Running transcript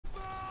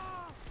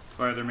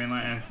Fire their main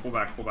line and pull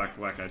back,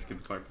 guys. Get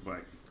the flag, pull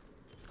back.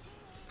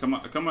 Come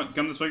on,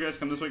 come this way, guys.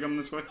 Come this way.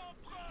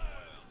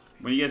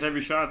 When you guys have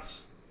your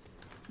shots,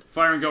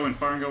 fire and going,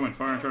 fire and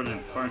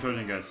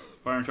charging, guys.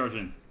 Fire and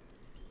charging.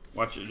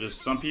 Watch it.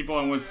 Just some people.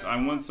 I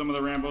want some of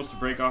the Rambos to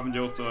break off and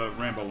deal with the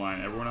Rambo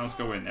line. Everyone else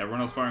go in.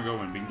 Everyone else fire and go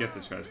in. We can get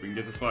this, guys. We can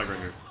get this flag right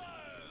here.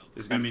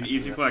 This is gonna be an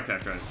easy flag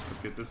cap, guys. Let's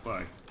get this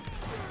flag.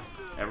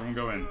 Everyone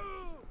go in.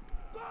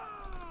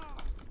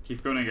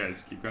 Keep going in,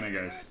 guys. Keep going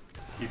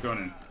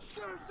in.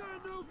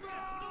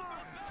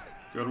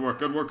 Good work.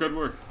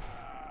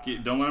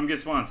 Don't let them get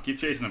spawns. Keep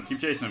chasing them.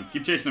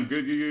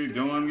 Good.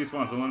 Don't let them get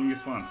spawns.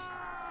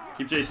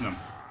 Keep chasing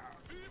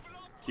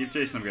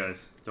them,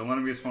 guys. Don't let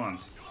them get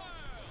spawns.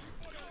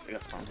 I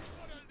got spawns.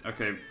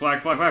 Okay,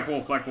 flagpole a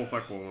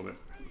little bit.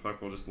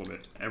 Flagpole just a little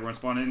bit. Everyone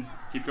spawn in.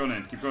 Keep going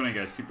in,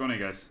 guys. Keep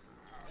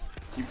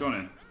going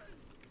in.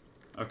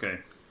 Okay.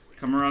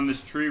 Come around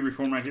this tree.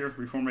 Reform right here.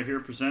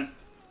 Present.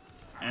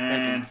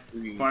 And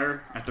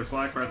fire at their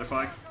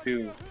flag.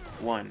 2,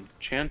 1.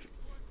 Chant.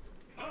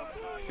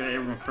 Okay,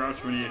 everyone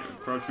crouch when you're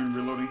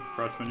reloading.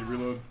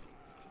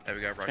 There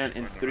we go. Chant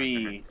in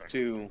 3,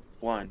 2,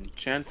 1.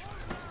 Chant.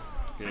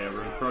 Okay,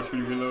 everyone crouch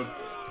when you reload.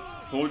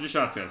 Hold your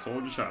shots, guys. It's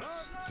gonna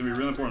be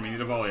really important. We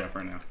need a volley off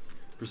right now.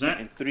 Present.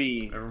 In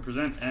 3. Everyone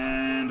present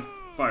and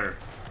fire.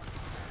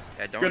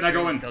 Yeah, good, now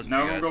go in.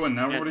 Now everyone go in.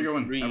 Now everybody go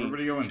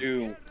in. 3,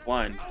 2,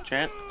 1.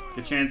 Chant.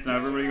 Good chance. Now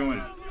everybody go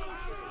in.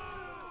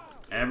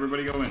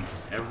 Everyone go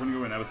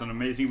in. That was an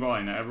amazing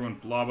volley. Now everyone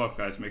blob up,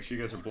 guys. Make sure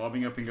you guys are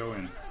blobbing up and go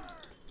in.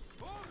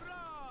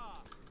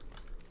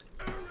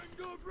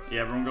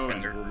 Yeah, everyone go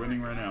in. We're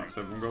winning right now,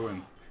 so everyone go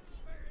in.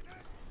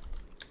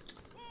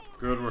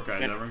 Good work,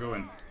 guys. Everyone go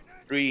in.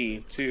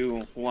 3, 2,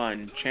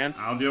 1. Chant.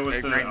 I'll deal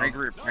with the...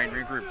 Regroup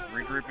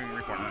and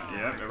reform.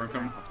 Yeah,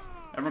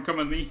 everyone come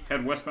with me.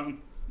 Head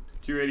westbound.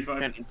 285.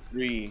 Chant in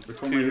 3,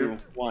 2,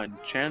 1.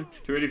 Chant.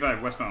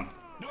 285 westbound.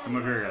 Come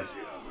over here, guys.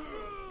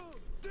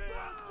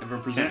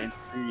 Everyone present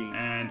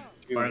and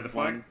fire the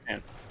flag.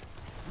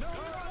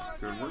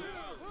 Good work.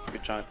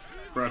 Good shots.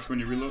 Crouch when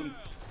you reload.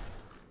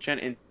 Chant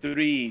in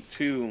 3,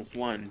 2,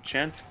 1.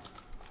 Chant.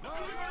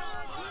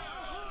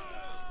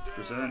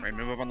 Present. Right,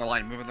 move up on the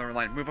line. Right.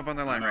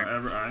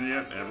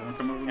 Everyone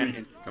come over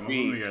me. Come over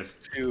me, guys.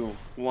 2,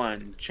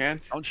 1.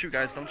 Chant. Don't shoot,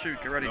 guys. Don't shoot.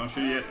 Get ready. Don't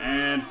shoot yet.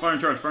 And fire and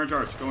charge.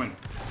 Go in.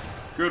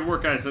 Good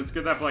work, guys. Let's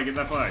get that flag. Get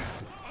it.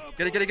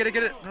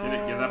 No.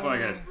 Get that flag,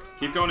 guys.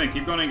 Keep going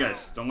in,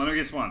 guys. Don't let them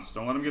get spawns.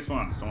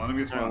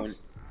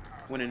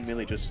 When in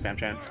melee, just spam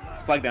chants.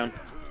 Flag down.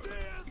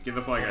 Get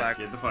the flag, guys.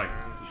 Get the flag.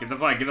 Pull.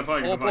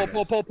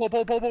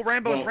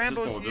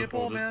 Rambos. You need to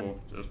pull, man.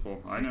 Just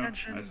pull. I know. I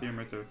see him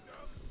right there.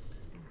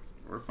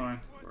 We're fine.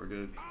 We're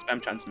good.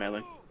 Spam chants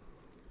melee.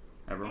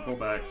 Everyone pull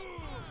back.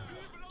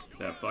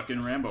 That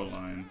fucking Rambo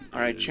line.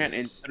 Alright, chant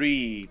in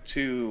 3,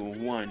 2,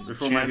 1.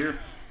 Reform right here.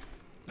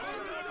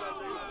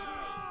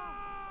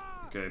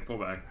 Okay, pull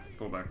back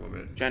a little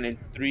bit. Chant in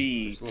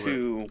 3,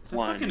 2,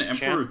 1. Fucking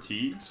Emperor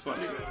T.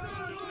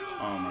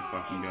 Oh my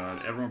fucking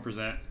god. Everyone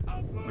present.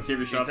 Look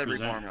your shots,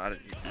 present.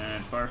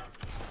 And fire.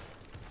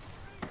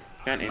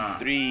 Chant in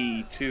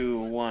 3, 2,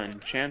 1.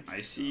 Chant. I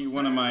see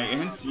one of my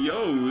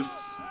NCOs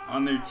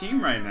on their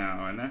team right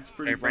now, and that's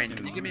pretty fucking... Hey, Ryan,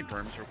 can you give me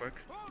berms real quick?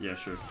 Yeah,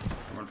 sure.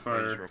 I'm on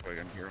fire. Just real quick,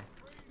 I'm hero.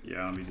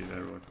 Yeah, let me do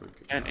that real quick.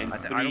 And in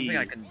I don't think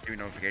I can do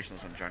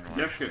notifications on general,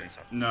 actually.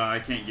 So. No, I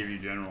can't give you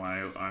general. I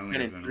only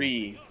have general.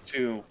 3,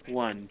 2,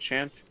 1.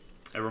 Chant.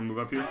 Everyone move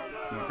up here.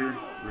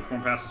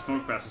 Reform past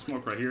the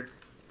smoke right here.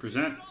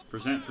 Present.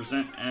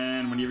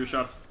 And when you have your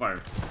shots,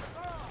 fire.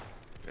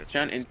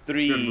 Chant in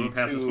 3, Good. Move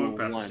past 2,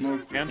 the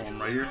smoke, Chant. Reform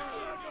right here.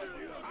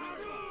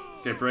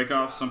 Okay, break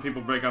off. Some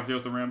people break off, deal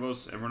with the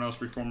Rambos. Everyone else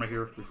reform right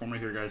here.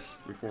 Guys.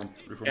 Reform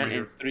Chant right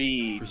here. In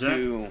 3,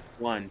 present. 2,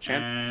 1.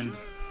 Chant. And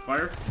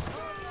fire.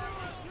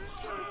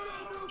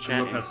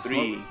 Chant in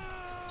 3,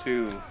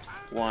 2,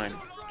 1.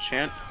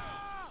 Chant.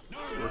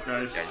 Work,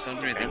 guys. Yeah, just don't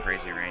do anything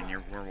crazy, Rain.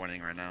 We're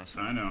winning right now.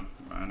 So. I know.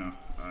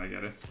 I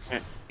get it.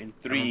 Chant in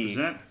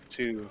 3,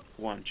 2,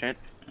 1. Chant.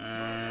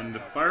 And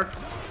fire.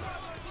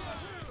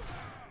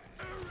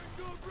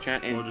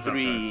 Chant in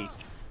 3,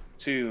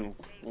 2,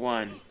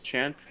 1.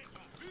 Chant.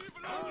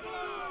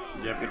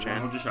 Yep, everyone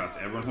hold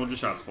your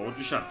shots. Hold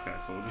your shots,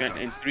 guys. Chant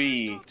in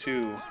 3,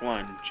 2,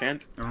 1.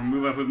 Chant. Everyone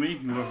move up with me.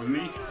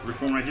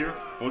 Reform right here.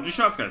 Hold your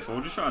shots, guys.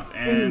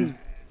 And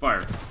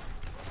fire.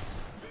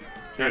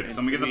 Good.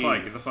 Someone get the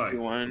flag.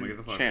 Someone get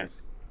the flag.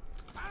 Chant.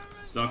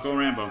 Don't go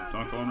Rambo,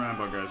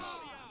 guys.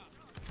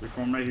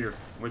 Reform right here.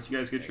 Once you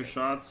guys get your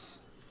shots,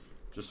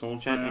 just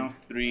hold for now.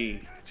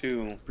 3,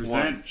 2,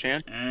 present. 1.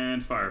 Chant.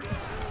 And fire.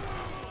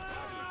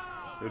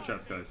 Good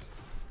shots, guys.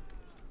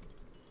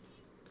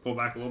 Pull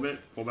back a little bit.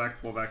 Pull back,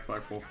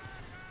 flagpole.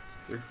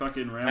 Your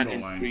fucking Rambo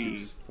line 3,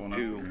 keeps pulling 2,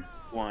 up here.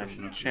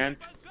 1.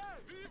 Chant.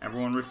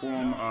 Everyone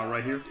reform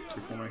right here.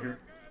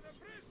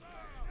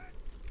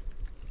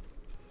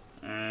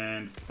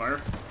 And fire.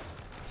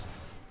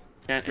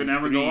 Chant. Good, now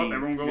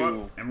everyone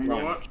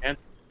go up. Chant.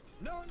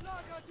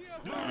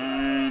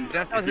 And they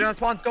have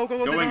spawns. Go.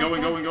 Go in.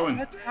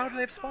 What? How do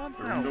they have spawns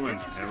now?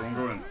 Everyone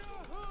go in.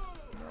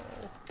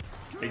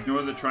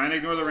 Try and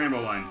ignore the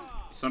Rambo line.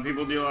 Some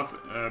people deal off,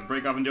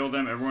 break off and deal with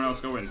them. Everyone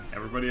else go in.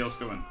 Everybody else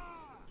go in.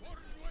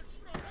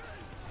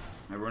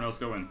 Everyone else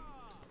go in.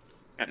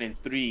 And in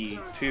 3,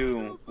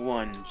 2,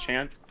 1,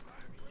 chant.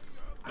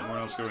 Everyone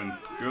else go in.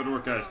 Good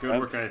work, guys. Good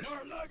work, guys.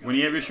 When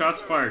you have your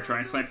shots, fire. Try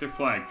and snipe their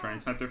flag. Try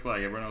and snipe their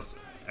flag.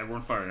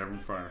 Everyone fire. Everyone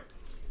fire.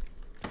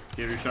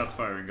 Give your shots,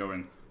 fire, and go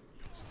in.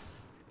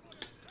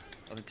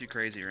 Nothing too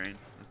crazy, Rain.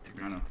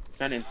 I know.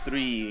 And in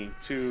 3,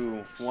 2,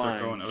 1,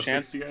 Start going.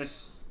 chant. 06, you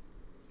guys.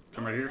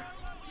 Come right here.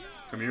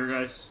 Come here,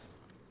 guys.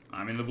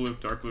 I'm in the blue.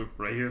 Dark blue.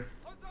 Right here.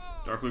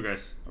 Dark blue,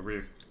 guys. Over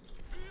here.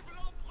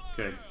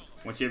 Okay.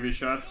 Once you have your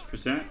shots,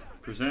 present.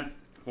 Present.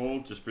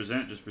 Hold. Just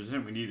present. Just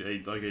present. We need a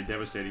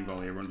devastating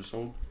volley. Everyone just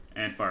hold.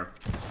 And fire.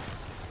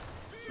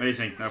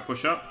 Amazing. Now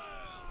push up.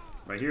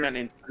 Right here. And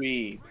in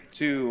 3,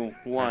 2,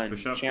 1,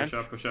 push up, chant. push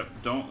up, push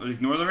up. Don't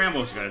ignore the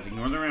Rambos, guys.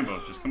 Ignore the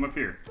Rambos. Just come up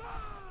here.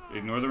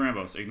 Ignore the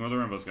Rambos. Ignore the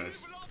Rambos,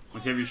 guys.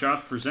 Once you have your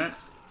shots, present.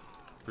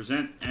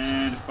 Present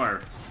and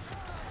fire.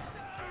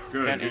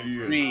 Good. And Good, in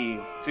good. 3,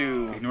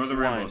 2, Ignore the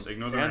 1, Rambos.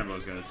 Ignore the chant.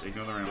 Rambos, guys.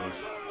 Ignore the Rambos.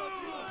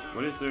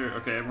 What is there?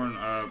 Okay, everyone.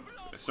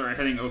 Start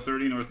heading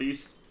 030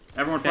 northeast.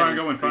 Everyone fire and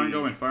go in. Fire and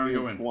go in. Fire and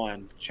go in.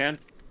 1, chant.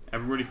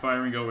 Everybody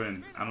fire and go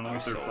in. I don't know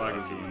what their flag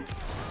is doing.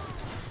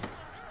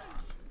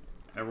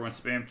 Everyone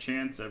spam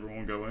chants.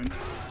 Everyone go in.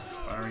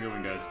 Fire and go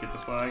in, guys. Get the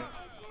flag.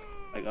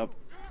 Like up.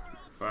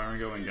 Fire and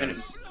go in, And in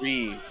guys.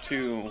 3,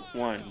 2,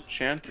 1,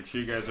 chant. Make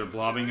sure you guys are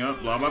blobbing up,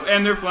 blob up,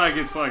 and their flag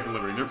is flag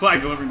delivering. Their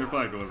flag delivering. Their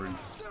flag delivering.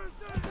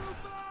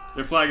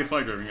 Their flag is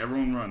flag delivering.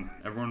 Everyone run.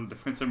 Everyone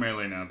defensive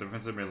melee now.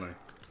 Defensive melee.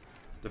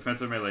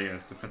 Defensive melee,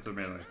 yes. Defensive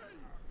melee.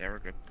 Yeah, we're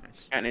good.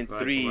 Nice. And in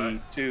Flag, 3,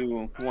 flag.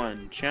 2,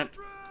 1, chant.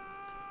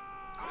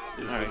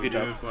 Alright, good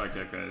job. flag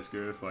cap, guys.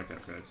 Good flag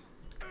cap, guys.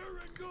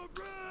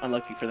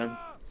 Unlucky for them.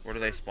 Where do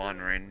they spawn,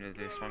 Rain? Do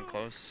they spawn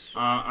close?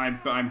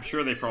 I'm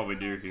sure they probably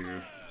do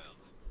here.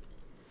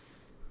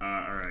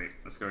 Alright.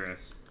 Let's go,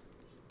 guys.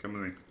 Come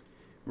with me.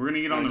 We're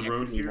gonna get on the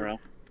road here.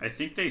 I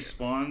think they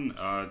spawn,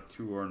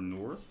 to our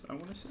north, I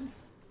want to say.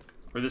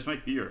 Or this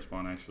might be our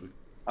spawn, actually.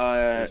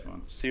 This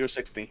one.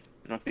 060,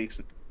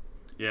 northeast.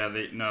 Yeah,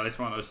 they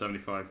spawn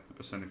 075.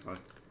 075.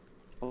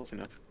 Close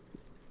enough.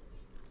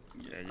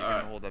 Yeah, you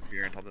can hold up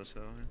here until this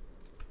hill.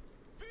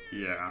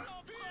 Yeah.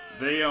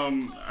 They,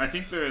 I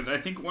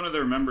think one of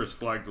their members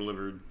flag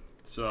delivered,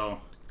 so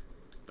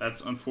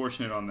that's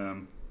unfortunate on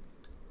them.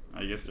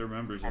 I guess their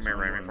members. From here,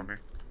 right from here.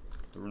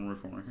 The room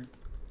right here.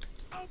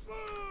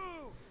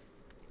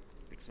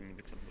 Get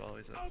some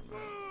volleys up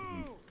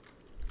from that.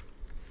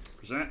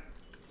 Present.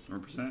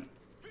 Represent.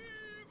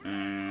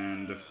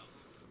 And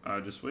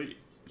just wait,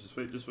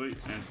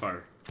 and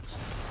fire.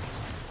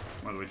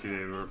 By the way,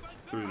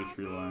 through the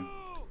tree line.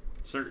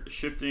 Start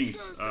shifting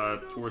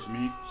towards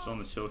me, just on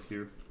this hill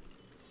here.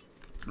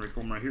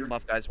 Reform right here.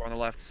 Left, guys. We're on the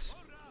lefts.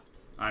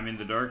 I'm in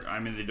the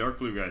dark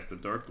blue, guys. The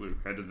dark blue.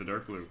 Head to the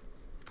dark blue.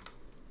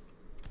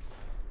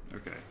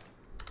 Okay.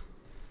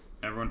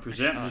 Everyone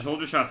present. Just hold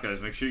your shots,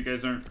 guys. Make sure you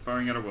guys aren't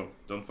firing at a will.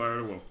 Don't fire at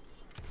a will.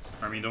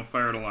 Don't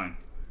fire at a line.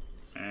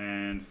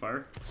 And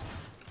fire.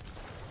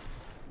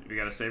 We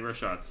gotta save our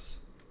shots.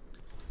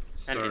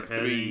 Start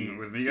heading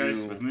with me, guys.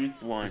 With me.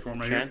 Reform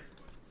right here.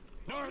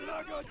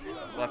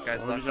 Left, guys.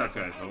 Hold Left. your shots,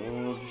 guys.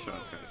 Hold your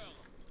shots, guys.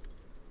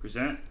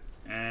 Present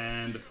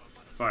and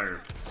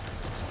fire.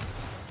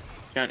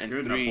 Chant in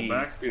Good. 3, Now pull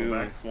back. 2,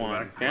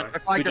 1,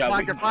 chant. Flag, Good job.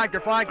 I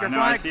know.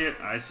 I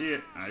see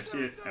it.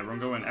 Everyone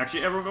go in.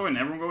 Actually, everyone go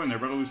in. They're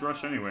about to lose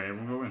rush anyway.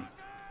 Everyone go in.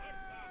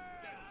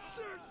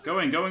 Go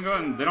in.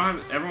 They don't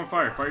have. Everyone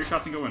fire. Fire your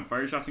shots and go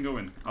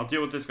in. I'll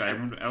deal with this guy.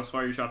 Everyone else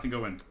fire your shots and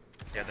go in.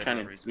 Yeah, they Chant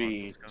don't in respawn.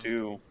 3,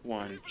 2,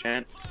 1,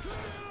 chant.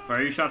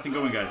 Fire your shots and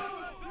go in, guys.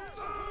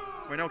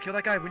 Wait, no, kill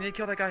that guy. We need to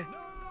kill that guy.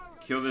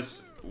 Kill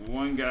this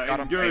one guy.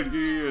 Got him. Good.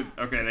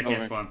 Okay, they can't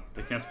Over. spawn.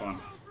 They can't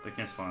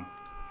spawn.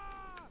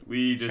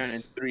 We Chant in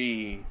just.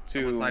 3,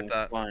 2, snipe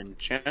that. 1,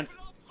 chant.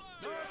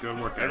 Good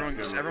work,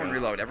 guys. Everyone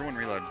reload. Everyone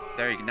reload.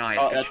 There you go. Nice.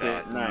 Oh, Good that's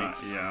shot. it.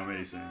 Nice. Yeah,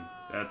 amazing.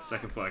 That's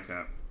second flag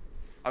cap.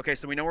 Okay,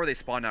 so we know where they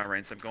spawn now,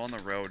 Rain. So go on the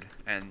road,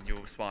 and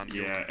you'll spawn. Yeah,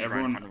 you'll be right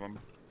everyone- in front of them.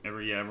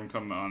 Everyone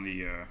come on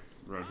the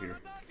road here.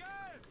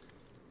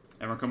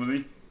 Everyone come with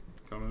me.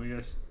 Come with me,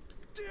 guys.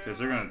 Because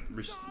they're gonna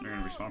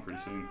respawn pretty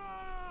soon.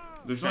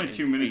 There's only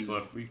 2 minutes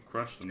left. We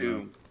crushed them.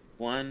 2,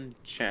 1,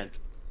 chant.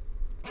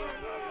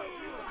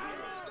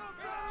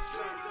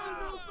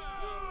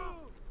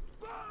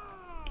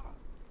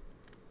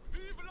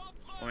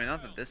 I mean,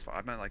 not that this far.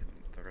 I meant like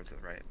the road to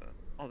the right, but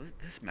oh,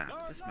 this map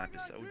is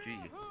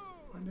OG.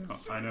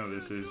 I know.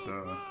 This is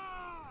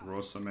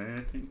Rosame,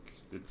 I think.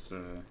 It's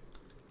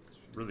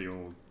really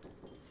old.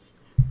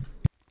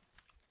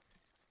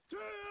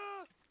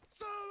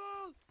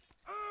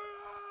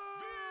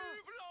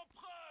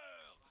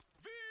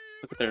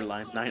 Look at their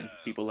line. 9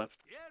 people left.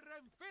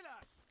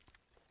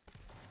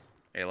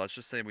 Hey, let's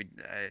just say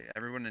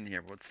everyone in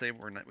here. Let's say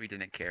we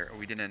didn't care.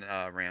 We didn't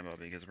Rambo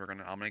because I'm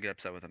gonna get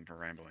upset with them for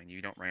Ramboing.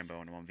 You don't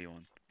Rambo in a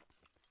 1v1.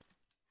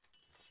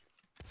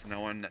 So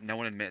no one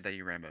admit that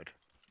you Ramboed.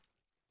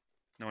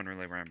 No one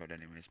really Ramboed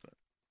anyways, but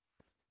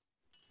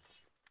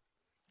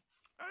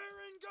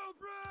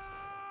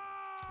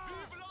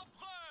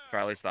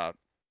Charlie, stop.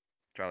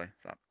 Charlie,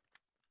 stop.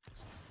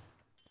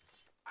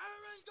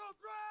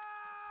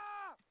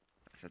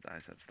 I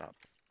said stop.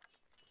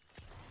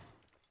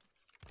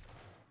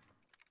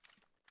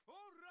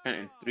 Count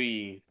in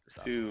 3,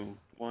 Stop. 2,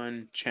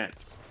 1, chant.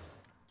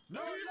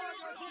 I'll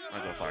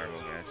go fireball,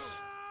 guys.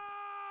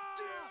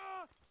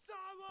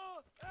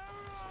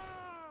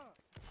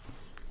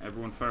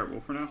 Everyone fire at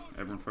will for now.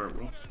 Everyone fire at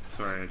will.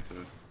 Sorry, I had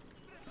to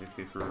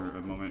AK for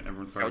a moment.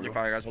 Everyone fire Hold at your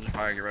will. fire, guys. Hold your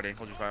fire. Get ready.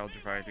 Hold your fire. Hold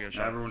your fire. If you get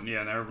shot. Everyone,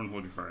 yeah, now everyone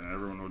hold your fire. Now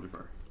everyone hold your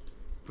fire.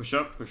 Push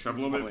up a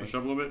little bit. Push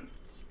up a little bit.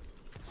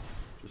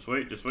 Just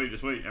wait. Just wait.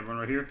 Just wait. Everyone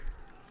right here.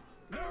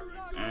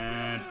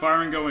 And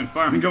fire and go in.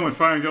 Fire and go in.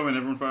 Fire and go in.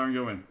 Everyone fire and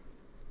go in.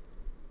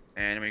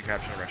 And we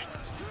capture the Russian.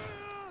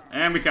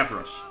 And we cap the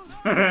rush.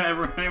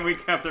 Everyone, we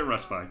cap their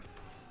rush flag.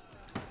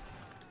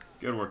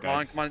 Good work,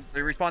 guys. Come on. They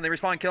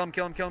respawn. Kill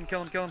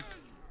him.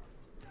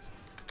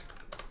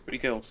 3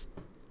 kills.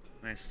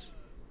 Nice.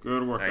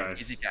 Good work, Alright,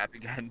 guys. easy cap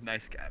again.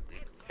 Nice cap, dude.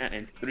 Count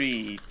in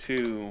 3,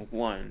 2,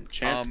 1,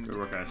 chant. Good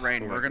work, guys.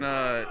 Rain, Good I'm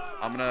work.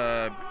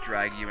 gonna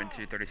drag you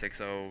into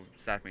 36-0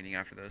 staff meeting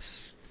after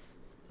this.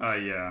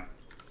 Yeah.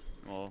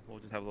 We'll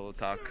just have a little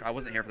talk. I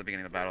wasn't here for the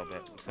beginning of the battle,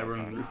 but we'll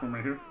Everyone reform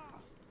right here.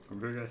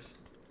 Over here, guys.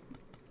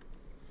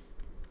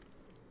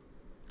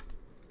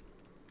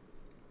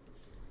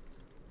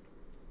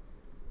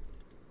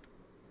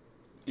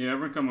 Yeah,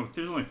 everyone come up.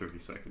 There's only 30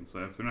 seconds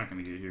left. They're not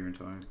going to get here in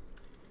time.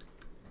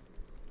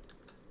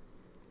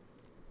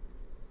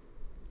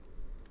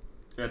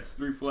 That's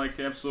 3 flag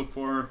caps so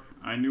far.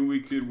 I knew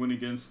we could win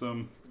against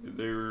them.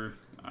 They were.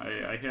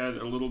 I had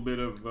a little bit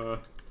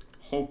of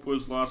hope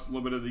was lost a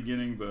little bit at the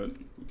beginning, but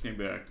we came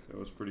back. That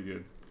was pretty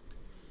good.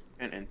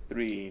 Count in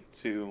 3,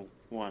 2,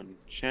 1,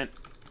 chant.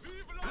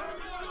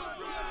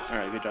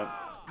 Alright, good job.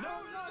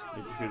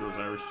 Did you hear those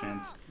Irish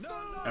chants?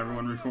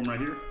 Everyone reform right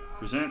here.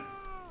 Present.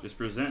 Just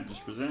present.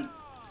 Just present.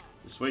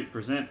 Just wait.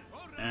 Present.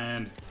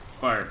 And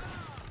fire.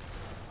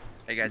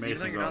 Hey guys, even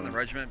though Amazing you're not in the going.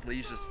 regiment,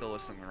 please just still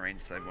listen to Rain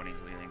side when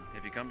he's leading.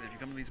 If you come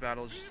to these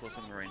battles, just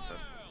listen to Rain side.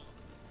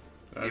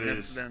 That Even if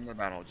is. it's the end of the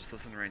battle, just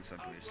listen to Rain side,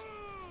 please.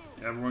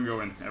 Everyone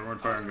go in. Everyone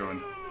fire and go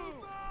in.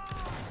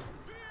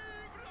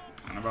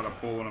 I'm about to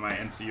pull one of my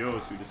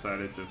NCOs who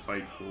decided to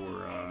fight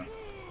for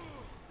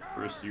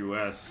first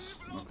US.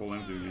 I'm gonna pull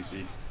him through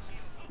VC.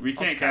 We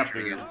can't cap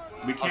it. We I'll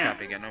can't. cap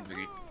again, no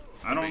biggie.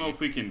 I don't know if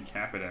we can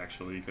cap it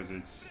actually because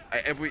it's.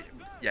 If we,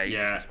 yeah, you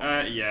just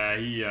respond. Yeah,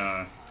 he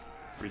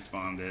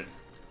respawned it.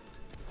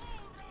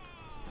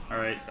 All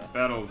right,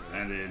 battle's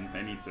ended.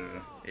 I need to.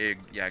 He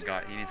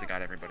needs to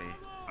got everybody.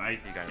 I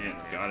got can't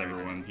everybody. got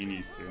everyone. He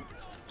needs to.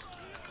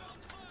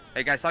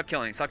 Hey guys, stop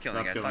killing, guys, Stop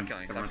killing.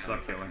 Come back,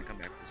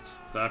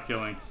 Stop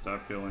killing.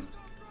 Stop killing.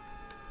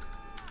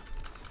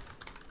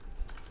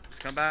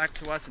 just come back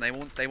to us, and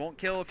they won't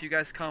kill if you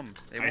guys come.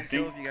 They won't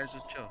kill if you guys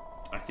just chill.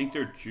 I think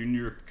their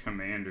junior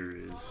commander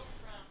is.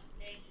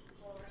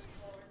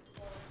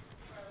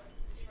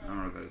 I don't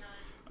know what that is.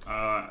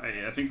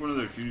 I think one of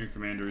their junior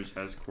commanders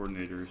has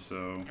coordinator,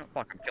 so. Oh,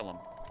 fuck him, kill him.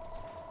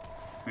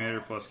 Commander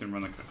plus can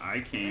run the.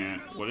 I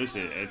can't. What is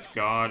it? It's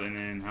God, and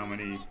then how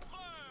many?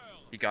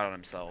 He got it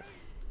himself.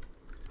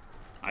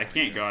 I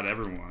can't God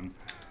everyone.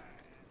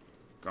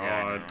 God.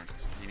 Yeah, no,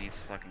 he needs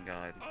fucking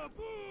God.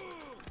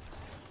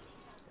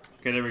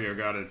 Okay, there we go.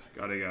 Got it.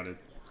 Got it.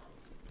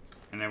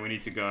 And then we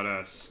need to God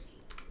us.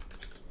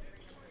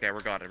 Okay, we're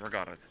got it.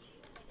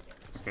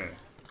 Okay.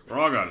 We're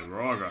all got it.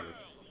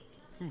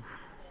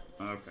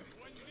 Okay.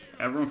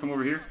 Everyone come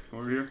over here. Come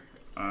over here.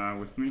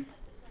 With me.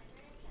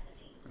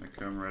 I'm gonna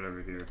come right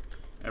over here.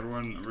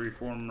 Everyone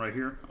reform right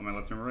here. On my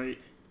left and right.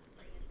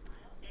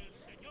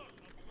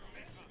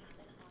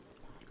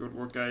 Good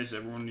work, guys.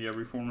 Everyone, yeah,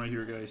 reform right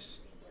here, guys.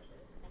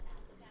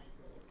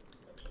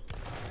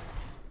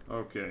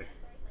 Okay.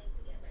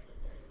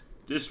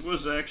 This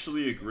was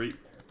actually a great...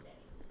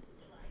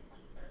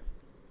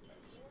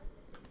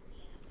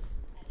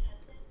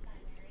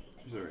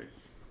 Sorry.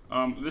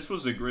 This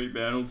was a great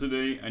battle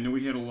today. I know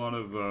we had a lot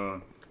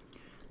of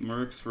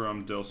mercs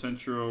from Del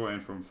Centro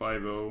and from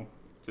 5-0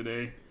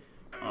 today.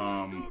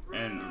 And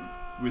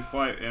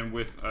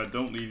with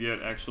Don't Leave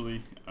Yet,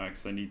 actually,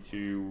 because I need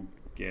to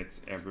get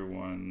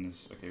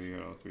everyone's... Okay, we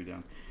got all 3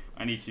 down.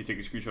 I need to take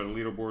a screenshot of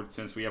the leaderboard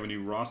since we have a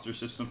new roster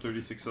system,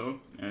 36-0,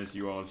 as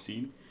you all have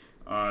seen.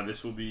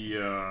 This will be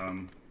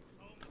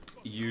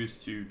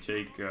used to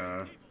take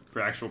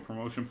for actual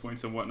promotion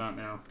points and whatnot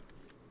now.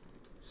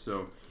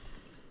 So,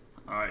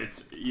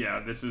 this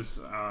is,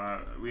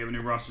 we have a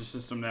new roster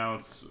system now.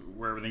 It's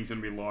where everything's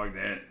going to be logged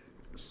at.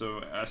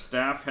 So,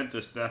 staff, head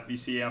to staff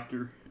VC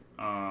after.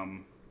 I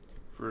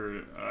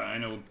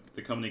know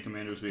the company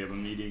commanders, we have a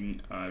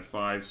meeting at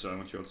 5, so I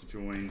want you all to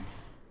join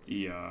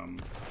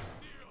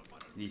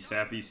the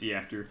staff VC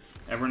after.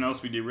 Everyone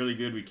else, we did really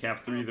good. We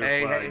capped 3 of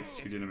their flags.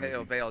 We did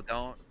amazing. Vale,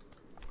 don't.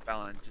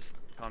 Fallon, just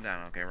calm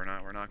down, okay? We're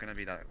not gonna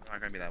be that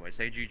way.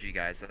 Say GG,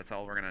 guys. That's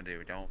all we're gonna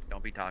do.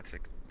 Don't be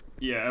toxic.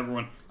 Yeah,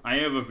 everyone. I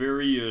have a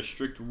very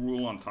strict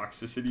rule on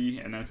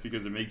toxicity, and that's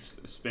because it makes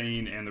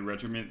Spain and the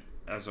regiment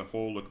as a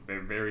whole look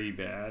very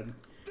bad.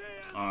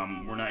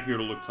 We're not here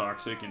to look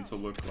toxic and to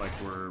look like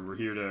we're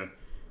here to.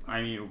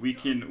 I mean, we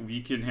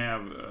can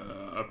have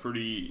a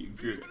pretty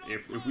good.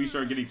 If we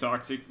start getting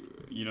toxic,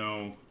 you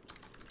know,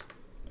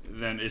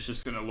 then it's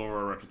just gonna lower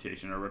our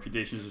reputation. Our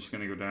reputation is just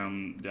gonna go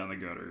down the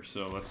gutter.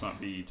 So let's not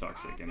be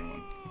toxic,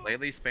 anyone.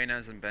 Lately, Spain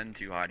hasn't been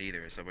too hot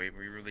either, so we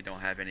really don't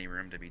have any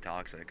room to be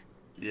toxic.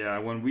 Yeah,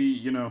 when we,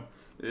 you know,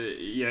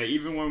 yeah,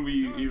 even when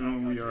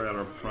we are at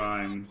our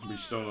prime, we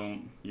still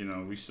don't, you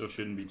know, we still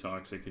shouldn't be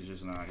toxic. It's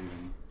just not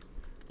even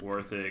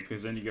worth it,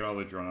 because then you get all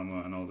the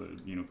drama and all the,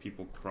 you know,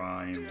 people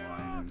cry and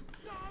whine. And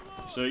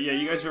so yeah,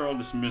 you guys are all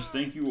dismissed.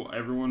 Thank you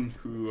everyone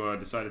who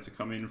decided to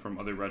come in from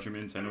other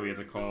regiments. I know we had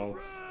to call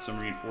some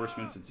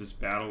reinforcements since this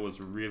battle was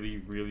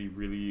really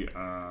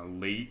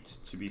late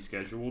to be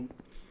scheduled.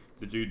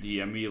 The dude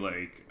DM'd me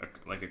like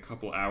a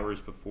couple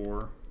hours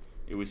before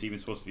it was even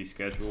supposed to be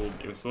scheduled.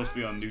 It was supposed to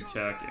be on New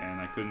Tech, and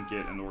I couldn't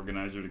get an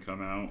organizer to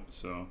come out.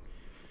 So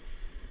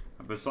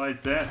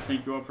besides that,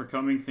 thank you all for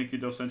coming. Thank you,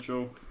 Del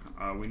Centro.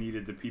 We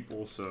needed the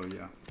people, so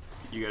yeah.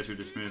 You guys are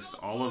dismissed.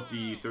 All of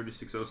the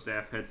 360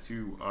 staff head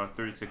to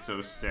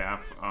 360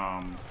 staff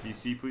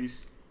VC,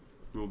 please.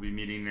 We'll be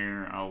meeting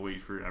there. I'll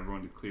wait for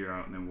everyone to clear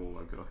out, and then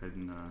we'll go ahead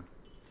and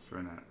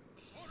join that.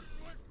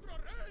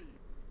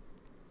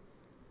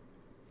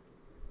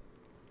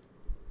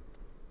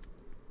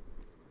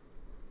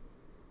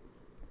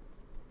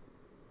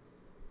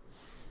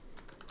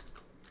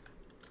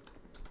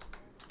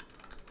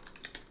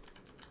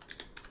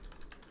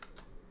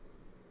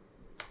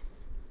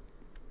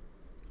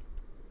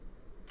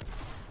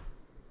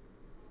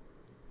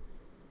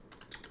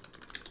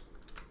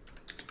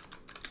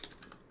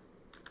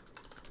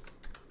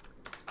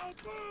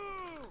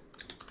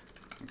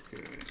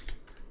 Okay.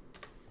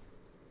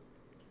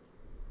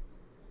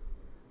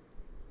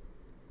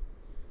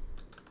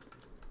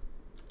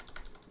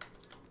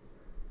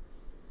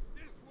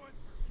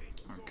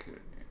 Okay.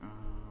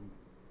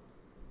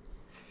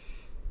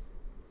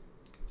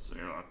 So a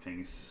lot of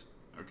pings.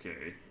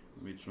 Okay.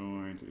 Let me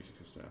join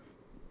 360 staff.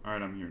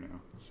 Alright, I'm here now.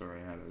 Sorry,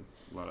 I had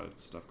a lot of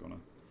stuff going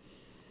on.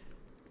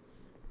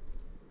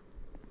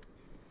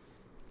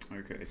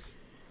 Okay.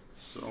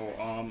 So,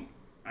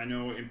 I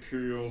know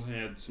Imperial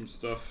had some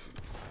stuff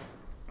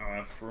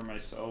for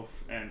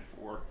myself and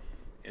for,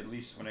 at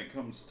least when it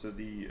comes to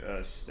the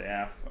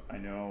staff. I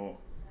know,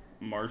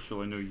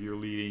 Marshall, I know you're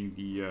leading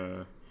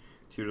the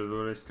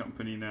Tiradores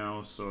company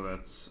now, so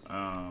that's,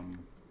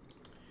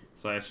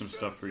 so I have some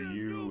stuff for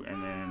you,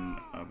 and then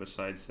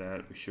besides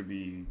that, we should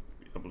be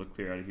able to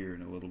clear out of here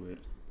in a little bit.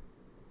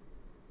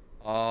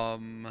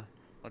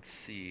 Let's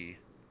see.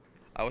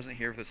 I wasn't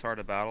here for the start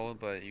of battle,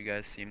 but you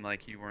guys seemed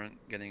like you weren't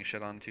getting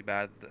shit on too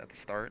bad at the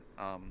start.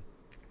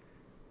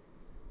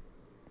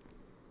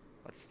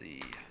 Let's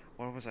see.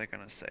 What was I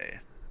gonna say?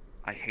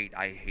 I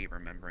hate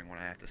remembering what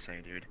I have to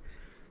say, dude.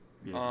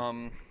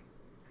 Yeah.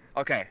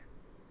 Okay.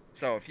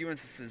 So a few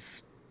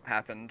instances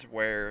happened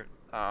where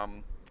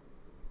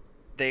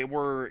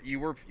you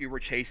were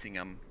chasing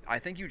them. I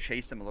think you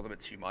chased them a little bit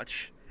too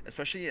much,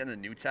 especially in the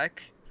new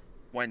tech,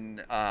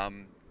 when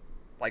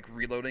like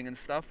reloading and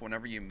stuff.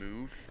 Whenever you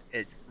move,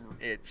 it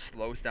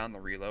slows down the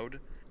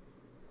reload.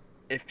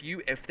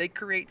 If they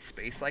create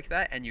space like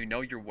that and you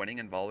know you're winning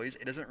in volleys,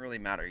 it doesn't really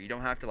matter. You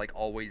don't have to like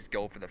always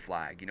go for the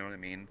flag. You know what I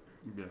mean?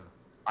 Yeah.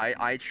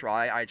 I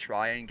try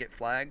and get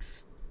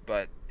flags,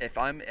 but if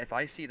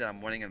I see that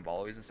I'm winning in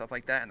volleys and stuff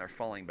like that and they're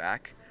falling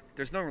back,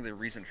 there's no really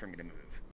reason for me to move.